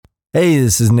Hey,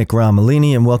 this is Nick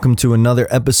Romolini, and welcome to another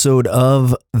episode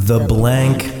of The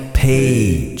Blank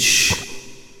Page.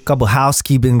 A couple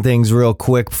housekeeping things real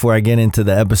quick before I get into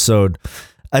the episode.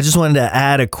 I just wanted to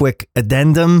add a quick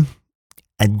addendum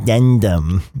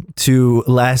to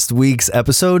last week's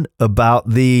episode about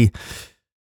the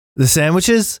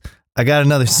sandwiches. I got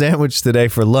another sandwich today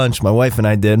for lunch, my wife and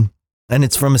I did, and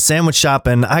it's from a sandwich shop,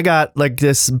 and I got like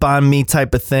this banh mi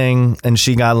type of thing, and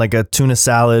she got like a tuna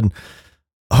salad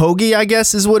hoagie, I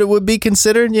guess is what it would be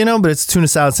considered, but it's a tuna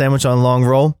salad sandwich on a long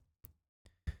roll.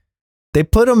 They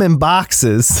put them in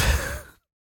boxes.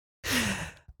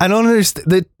 I don't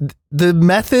understand. The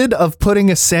method of putting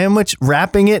a sandwich,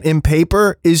 wrapping it in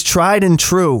paper is tried and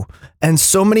true. And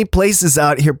so many places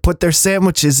out here put their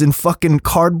sandwiches in fucking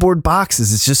cardboard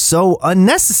boxes. It's just so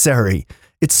unnecessary.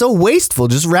 It's so wasteful.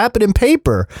 Just wrap it in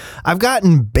paper. I've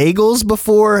gotten bagels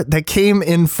before that came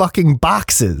in fucking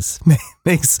boxes.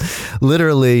 Makes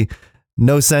literally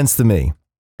no sense to me.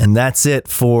 And that's it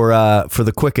for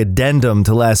the quick addendum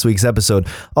to last week's episode.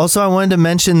 Also, I wanted to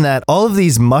mention that all of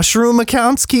these mushroom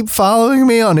accounts keep following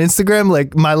me on Instagram.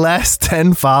 Like my last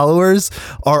 10 followers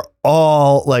are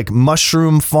all like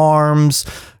mushroom farms,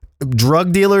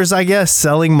 drug dealers, I guess,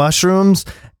 selling mushrooms.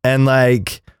 And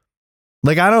like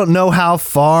I don't know how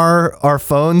far our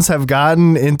phones have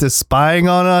gotten into spying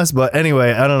on us, but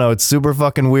anyway, I don't know. It's super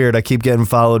fucking weird. I keep getting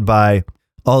followed by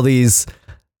all these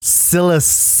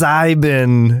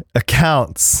psilocybin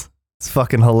accounts. It's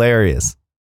fucking hilarious.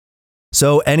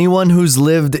 So anyone who's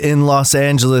lived in Los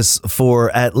Angeles for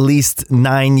at least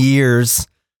 9 years,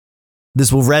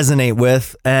 this will resonate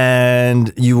with,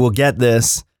 and you will get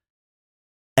this.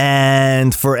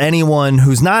 And for anyone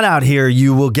who's not out here,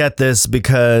 you will get this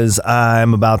because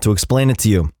I'm about to explain it to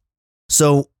you.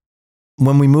 So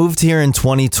when we moved here in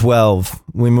 2012,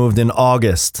 we moved in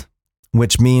August,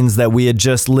 which means that we had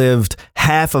just lived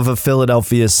half of a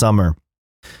Philadelphia summer.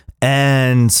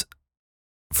 And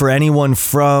for anyone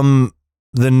from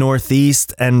the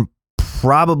Northeast and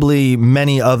probably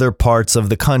many other parts of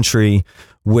the country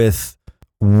with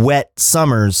wet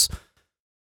summers,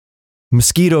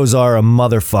 mosquitoes are a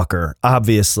motherfucker,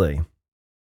 obviously.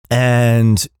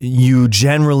 And you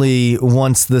generally,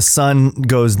 once the sun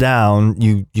goes down,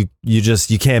 you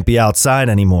can't be outside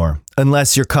anymore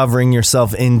unless you're covering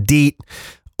yourself in DEET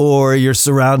or you're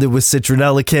surrounded with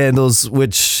citronella candles,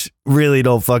 which really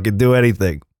don't fucking do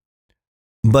anything.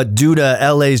 But due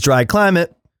to LA's dry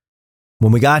climate,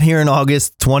 when we got here in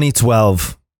August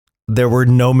 2012, there were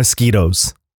no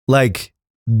mosquitoes, like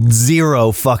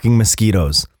zero fucking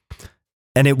mosquitoes.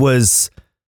 And it was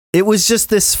just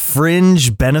this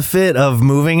fringe benefit of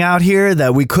moving out here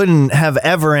that we couldn't have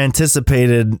ever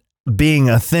anticipated being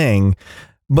a thing.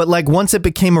 But like once it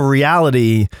became a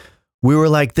reality, we were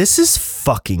like, this is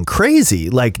fucking crazy.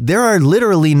 Like there are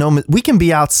literally we can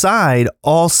be outside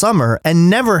all summer and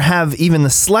never have even the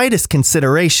slightest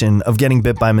consideration of getting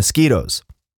bit by mosquitoes.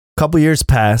 A couple years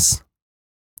pass.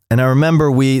 And I remember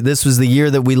this was the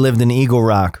year that we lived in Eagle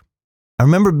Rock. I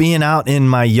remember being out in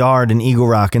my yard in Eagle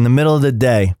Rock in the middle of the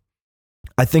day.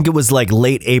 I think it was like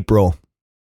late April.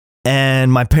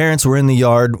 And my parents were in the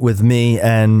yard with me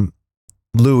and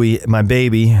Louis, my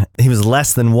baby. He was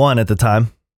less than 1 at the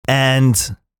time.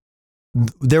 And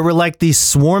there were like these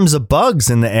swarms of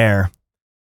bugs in the air.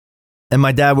 And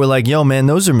my dad were like, yo, man,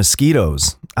 those are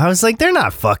mosquitoes. I was like, they're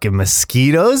not fucking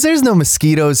mosquitoes. There's no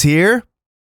mosquitoes here.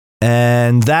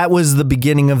 And that was the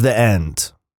beginning of the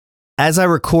end. As I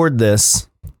record this,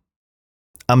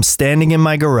 I'm standing in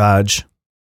my garage.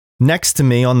 Next to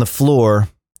me on the floor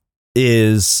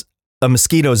is a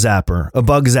mosquito zapper, a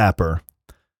bug zapper.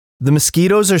 The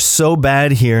mosquitoes are so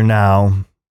bad here now,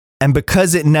 and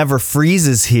because it never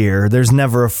freezes here, there's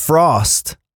never a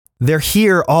frost. They're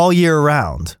here all year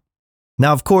round.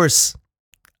 Now, of course,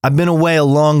 I've been away a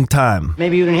long time.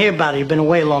 Maybe you didn't hear about it. You've been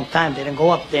away a long time. They didn't go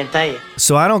up there and tell you.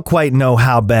 So I don't quite know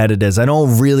how bad it is. I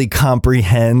don't really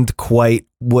comprehend quite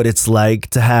what it's like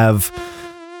to have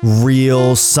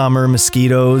real summer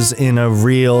mosquitoes in a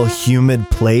real humid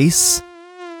place.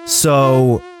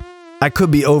 So I could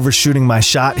be overshooting my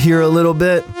shot here a little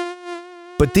bit.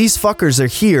 But these fuckers are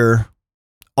here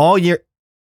all year.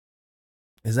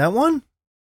 Is that one?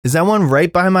 Is that one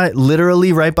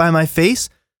literally right by my face?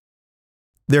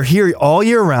 They're here all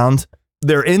year round.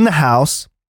 They're in the house.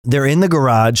 They're in the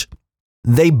garage.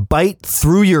 They bite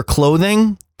through your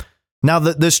clothing. Now,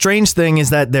 the strange thing is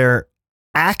that they're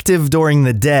active during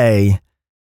the day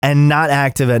and not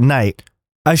active at night.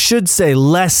 I should say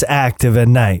less active at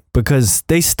night because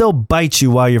they still bite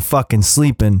you while you're fucking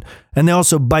sleeping. And they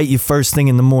also bite you first thing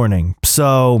in the morning.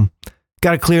 So,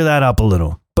 got to clear that up a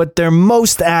little. but they're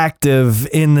most active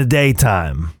in the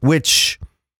daytime, which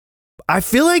I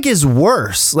feel like is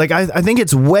worse. Like, I think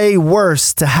it's way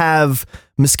worse to have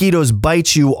mosquitoes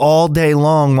bite you all day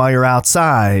long while you're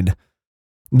outside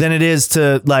than it is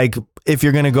to, like, if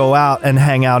you're going to go out and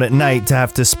hang out at night, to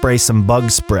have to spray some bug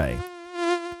spray.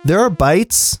 There are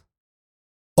bites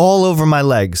all over my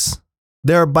legs.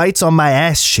 There are bites on my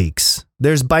ass cheeks.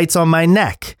 There's bites on my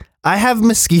neck. I have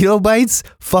mosquito bites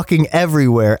fucking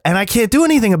everywhere, and I can't do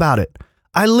anything about it.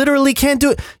 I literally can't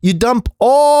do it. You dump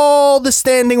all the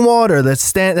standing water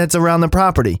that's around the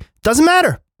property. Doesn't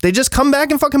matter. They just come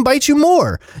back and fucking bite you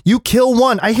more. You kill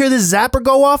one. I hear this zapper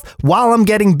go off while I'm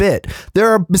getting bit. There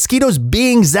are mosquitoes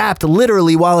being zapped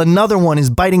literally while another one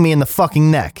is biting me in the fucking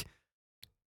neck.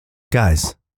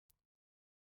 Guys,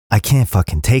 I can't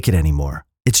fucking take it anymore.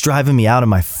 It's driving me out of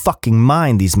my fucking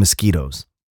mind, these mosquitoes.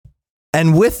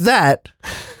 And with that,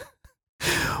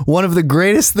 one of the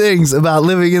greatest things about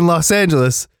living in Los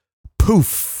Angeles,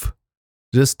 poof,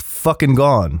 just fucking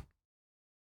gone.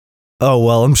 Oh,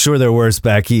 well, I'm sure they're worse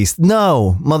back east.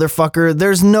 No, motherfucker,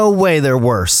 there's no way they're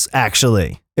worse,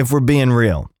 actually, if we're being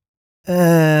real.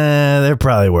 They're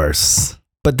probably worse.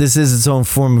 But this is its own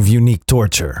form of unique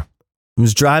torture. I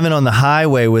was driving on the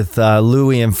highway with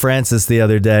Louie and Francis the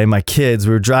other day, my kids.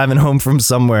 We were driving home from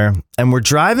somewhere, and we're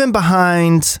driving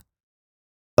behind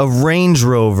a Range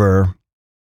Rover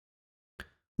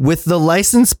with the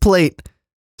license plate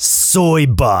Soy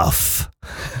Buff.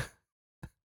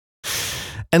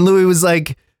 And Louis was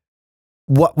like,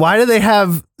 why do they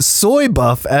have Soy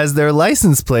Buff as their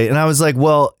license plate? And I was like,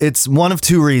 well, it's one of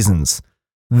two reasons.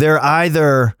 They're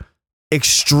either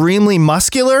extremely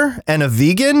muscular and a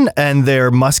vegan, and they're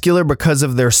muscular because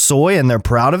of their soy and they're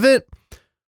proud of it,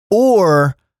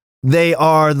 or they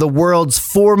are the world's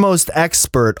foremost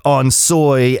expert on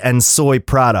soy and soy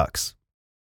products.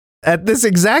 At this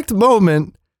exact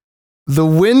moment, the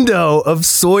window of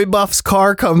Soy Buff's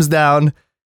car comes down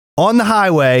on the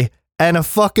highway, and a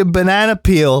fucking banana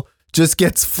peel just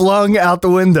gets flung out the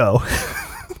window.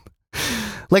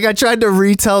 Like, I tried to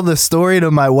retell the story to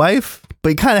my wife, but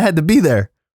you kind of had to be there.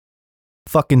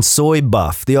 Fucking Soy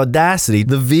Buff, the audacity,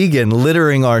 the vegan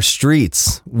littering our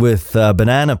streets with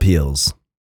banana peels.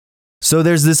 So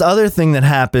there's this other thing that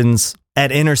happens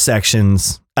at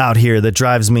intersections out here that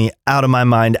drives me out of my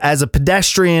mind. As a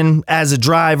pedestrian, as a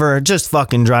driver, it just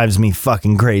fucking drives me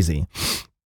fucking crazy.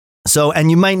 So, and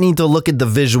you might need to look at the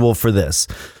visual for this.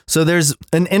 So there's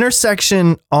an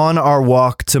intersection on our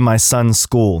walk to my son's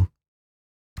school.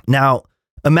 Now,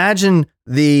 imagine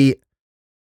the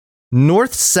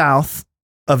north-south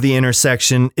of the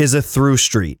intersection is a through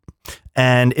street,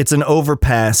 and it's an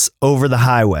overpass over the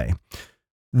highway.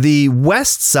 The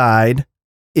west side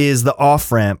is the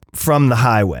off-ramp from the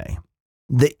highway.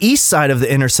 The east side of the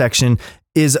intersection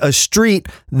is a street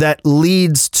that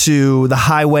leads to the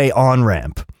highway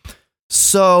on-ramp.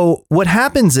 So what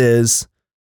happens is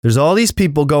there's all these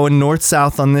people going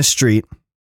north-south on this street,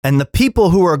 and the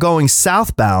people who are going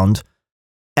southbound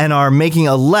and are making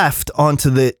a left onto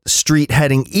the street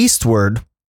heading eastward,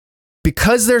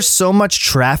 because there's so much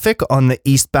traffic on the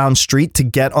eastbound street to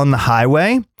get on the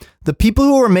highway, the people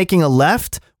who are making a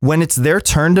left, when it's their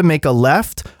turn to make a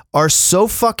left, are so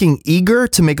fucking eager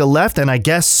to make a left, and I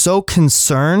guess so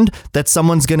concerned that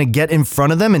someone's going to get in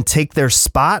front of them and take their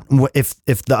spot if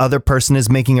the other person is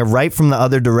making a right from the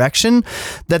other direction,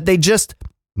 that they just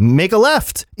make a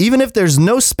left. Even if there's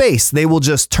no space, they will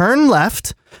just turn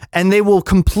left, and they will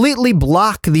completely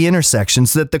block the intersection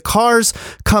so that the cars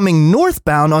coming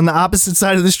northbound on the opposite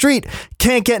side of the street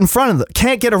can't get in front of them,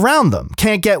 can't get around them,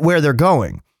 can't get where they're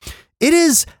going. It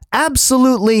is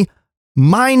absolutely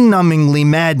mind-numbingly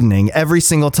maddening every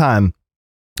single time.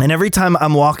 And every time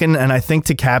I'm walking and I think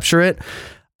to capture it,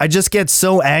 I just get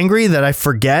so angry that I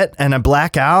forget and I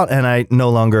black out and I no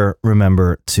longer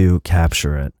remember to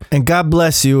capture it. And God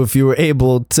bless you if you were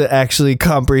able to actually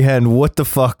comprehend what the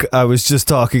fuck I was just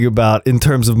talking about in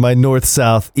terms of my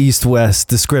north-south, east-west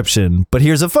description. But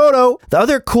here's a photo. The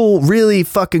other cool, really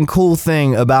fucking cool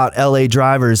thing about LA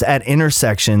drivers at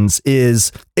intersections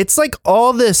is it's like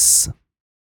all this,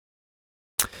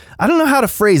 I don't know how to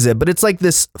phrase it, but it's like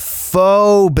this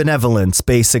faux benevolence,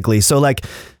 basically. So like,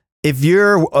 if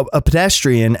you're a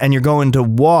pedestrian and you're going to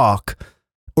walk,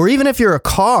 or even if you're a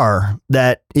car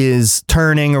that is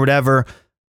turning or whatever,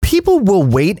 people will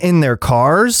wait in their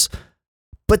cars,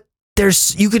 but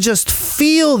you could just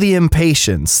feel the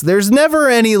impatience. There's never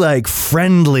any like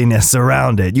friendliness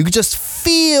around it. You could just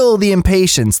feel the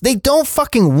impatience. They don't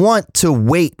fucking want to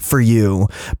wait for you,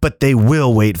 but they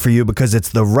will wait for you because it's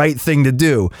the right thing to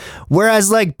do.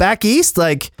 Whereas like back east,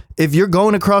 like if you're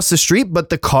going across the street, but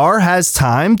the car has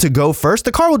time to go first,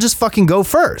 the car will just fucking go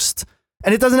first.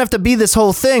 And it doesn't have to be this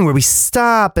whole thing where we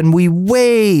stop and we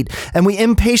wait and we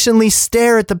impatiently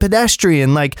stare at the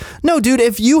pedestrian. Like, no, dude,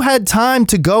 if you had time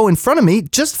to go in front of me,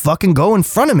 just fucking go in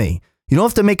front of me. You don't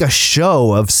have to make a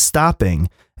show of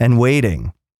stopping and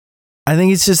waiting. I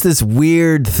think it's just this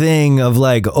weird thing of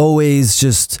like always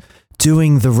just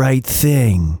doing the right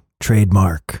thing.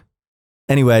 Trademark.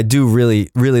 Anyway, I do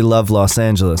really, really love Los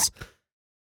Angeles.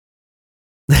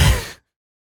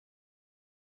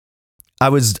 I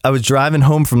was driving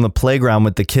home from the playground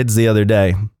with the kids the other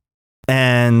day,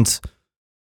 and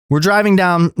we're driving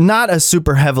down not a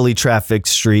super heavily trafficked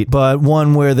street, but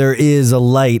one where there is a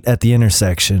light at the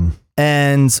intersection.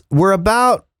 And we're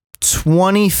about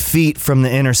 20 feet from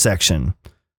the intersection.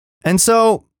 And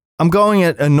so I'm going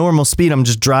at a normal speed. I'm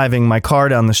just driving my car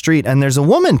down the street, and there's a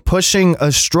woman pushing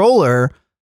a stroller,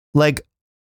 like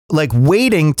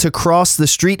waiting to cross the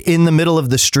street in the middle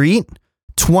of the street,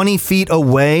 20 feet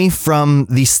away from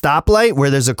the stoplight where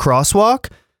there's a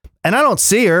crosswalk. And I don't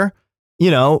see her,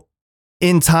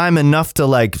 in time enough to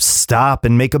like stop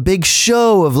and make a big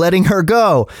show of letting her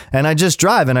go. And I just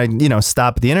drive and I,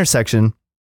 stop at the intersection.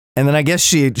 And then I guess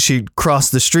she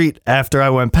crossed the street after I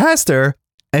went past her,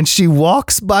 and she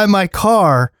walks by my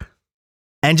car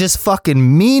and just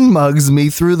fucking mean mugs me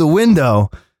through the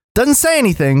window. Doesn't say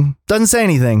anything,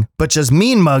 but just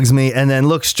mean mugs me and then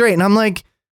looks straight. And I'm like,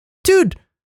 dude,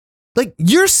 like,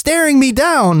 you're staring me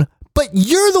down, but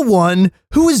you're the one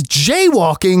who is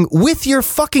jaywalking with your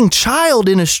fucking child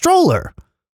in a stroller.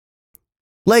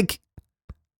 Like,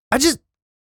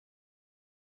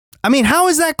 how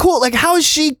is that cool? Like, how is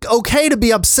she okay to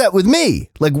be upset with me?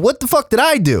 Like, what the fuck did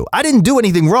I do? I didn't do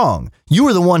anything wrong. You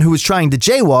were the one who was trying to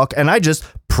jaywalk, and I just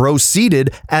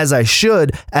proceeded as I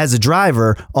should as a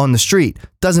driver on the street.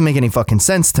 Doesn't make any fucking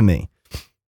sense to me.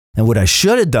 And what I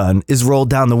should have done is rolled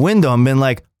down the window and been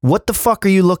like, what the fuck are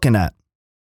you looking at?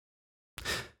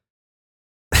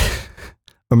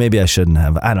 Or maybe I shouldn't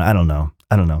have. I don't know.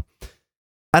 I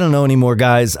don't know anymore,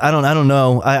 guys. I don't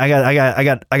know. I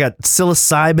got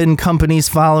psilocybin companies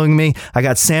following me. I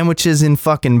got sandwiches in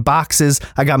fucking boxes.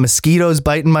 I got mosquitoes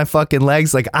biting my fucking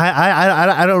legs. Like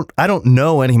I don't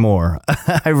know anymore.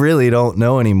 I really don't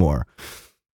know anymore.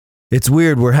 It's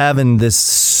weird. We're having this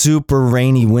super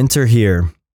rainy winter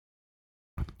here,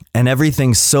 and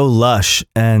everything's so lush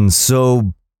and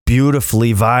so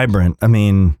beautifully vibrant. I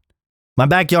mean, my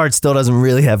backyard still doesn't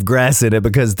really have grass in it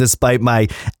because despite my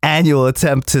annual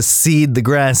attempt to seed the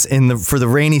grass for the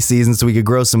rainy season so we could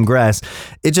grow some grass,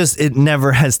 it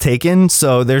never has taken.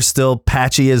 So there's still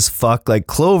patchy as fuck, like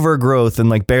clover growth and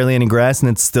like barely any grass. And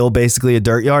it's still basically a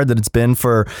dirt yard that it's been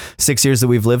for 6 years that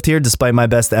we've lived here, despite my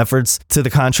best efforts to the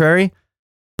contrary.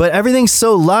 But everything's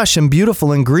so lush and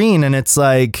beautiful and green. And it's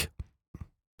like,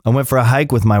 I went for a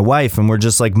hike with my wife and we're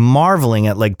just like marveling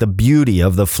at like the beauty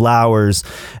of the flowers.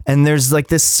 And there's like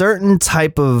this certain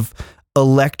type of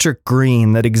electric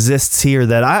green that exists here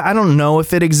that I don't know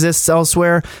if it exists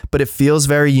elsewhere, but it feels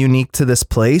very unique to this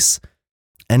place.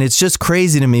 And it's just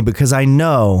crazy to me because I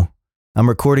know I'm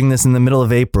recording this in the middle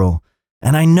of April,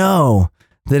 and I know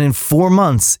that in 4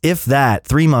 months, if that,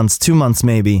 3 months, 2 months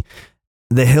maybe,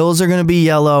 the hills are going to be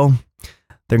yellow.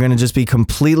 They're going to just be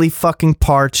completely fucking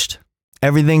parched.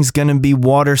 Everything's going to be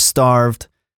water starved.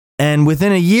 And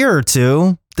within a year or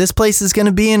two, this place is going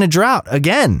to be in a drought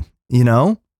again,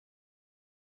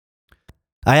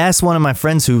 I asked one of my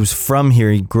friends who's from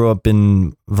here. He grew up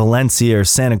in Valencia or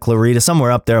Santa Clarita, somewhere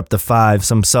up there, up to 5,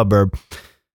 some suburb.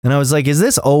 And I was like, has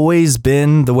this always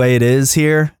been the way it is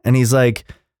here? And he's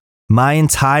like, my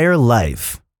entire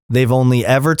life, they've only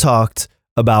ever talked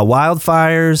about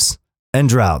wildfires and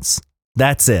droughts.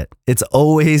 That's it. It's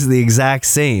always the exact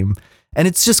same. And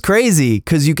it's just crazy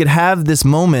because you could have this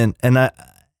moment, and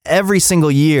every single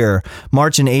year,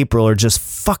 March and April are just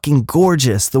fucking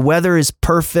gorgeous. The weather is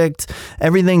perfect.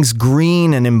 Everything's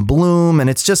green and in bloom. And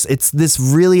it's this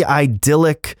really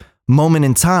idyllic moment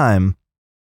in time.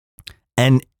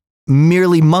 And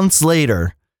merely months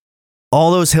later,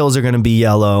 all those hills are going to be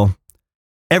yellow.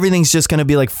 Everything's just going to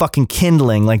be like fucking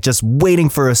kindling, like just waiting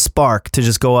for a spark to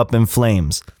just go up in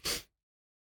flames.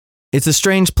 It's a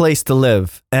strange place to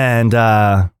live, and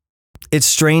it's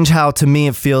strange how, to me,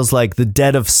 it feels like the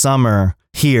dead of summer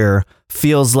here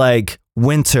feels like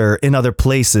winter in other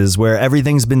places where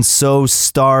everything's been so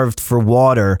starved for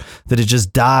water that it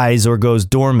just dies or goes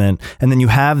dormant, and then you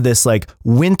have this like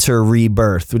winter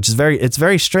rebirth, which is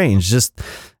very strange. It's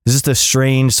just a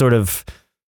strange sort of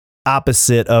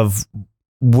opposite of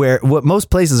what most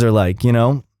places are like, you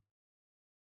know.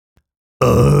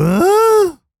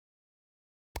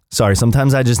 Sorry,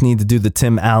 sometimes I just need to do the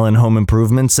Tim Allen Home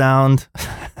Improvement sound.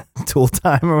 Tool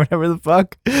time or whatever the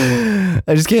fuck.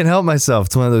 I just can't help myself.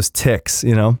 It's one of those tics,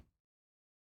 you know.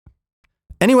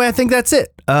 Anyway, I think that's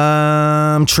it.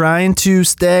 I'm trying to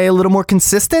stay a little more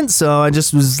consistent, so I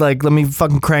just was like, let me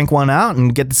fucking crank one out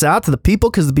and get this out to the people,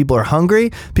 because the people are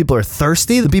hungry, people are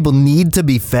thirsty, the people need to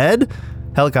be fed.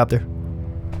 Helicopter.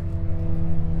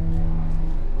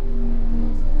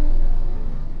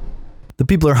 The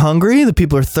people are hungry, the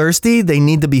people are thirsty, they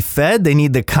need to be fed, they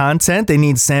need the content, they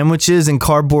need sandwiches and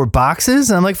cardboard boxes.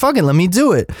 And I'm like, fuck it, let me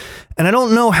do it. And I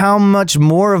don't know how much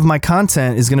more of my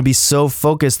content is going to be so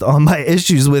focused on my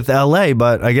issues with LA,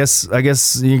 but I guess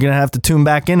you're going to have to tune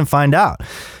back in and find out.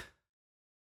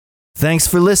 Thanks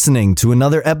for listening to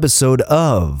another episode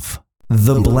of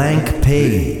The Blank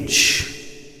Page.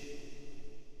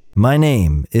 My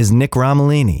name is Nick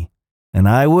Romolini, and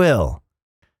I will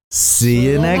see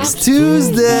you next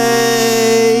Tuesday.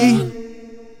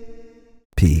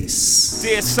 Peace.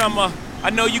 Dear summer, I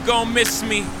know you gon' miss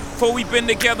me. For we been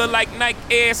together like Nike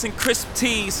Airs and crisp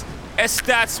tees.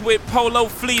 S-dots with polo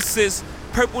fleeces.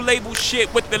 Purple label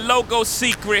shit with the logo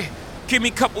secret. Give me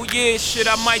a couple years, shit,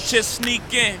 I might just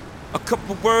sneak in. A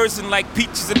couple words and like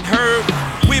peaches and herb.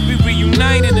 We'll be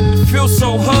reunited and it feels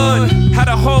so hood. How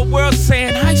the whole world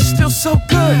saying, how you still so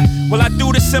good? Well, I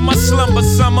do this in my slumber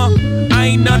summer. I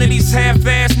ain't none of these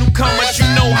half-ass newcomers. You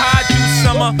know how I do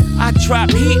summer. I drop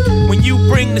heat when you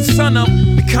bring the sun up.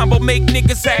 The combo make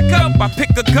niggas act up. I pick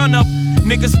a gun up.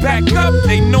 Niggas back up.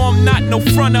 They know I'm not no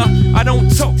fronter. I don't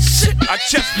talk shit. I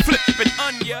just flip it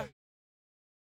on ya.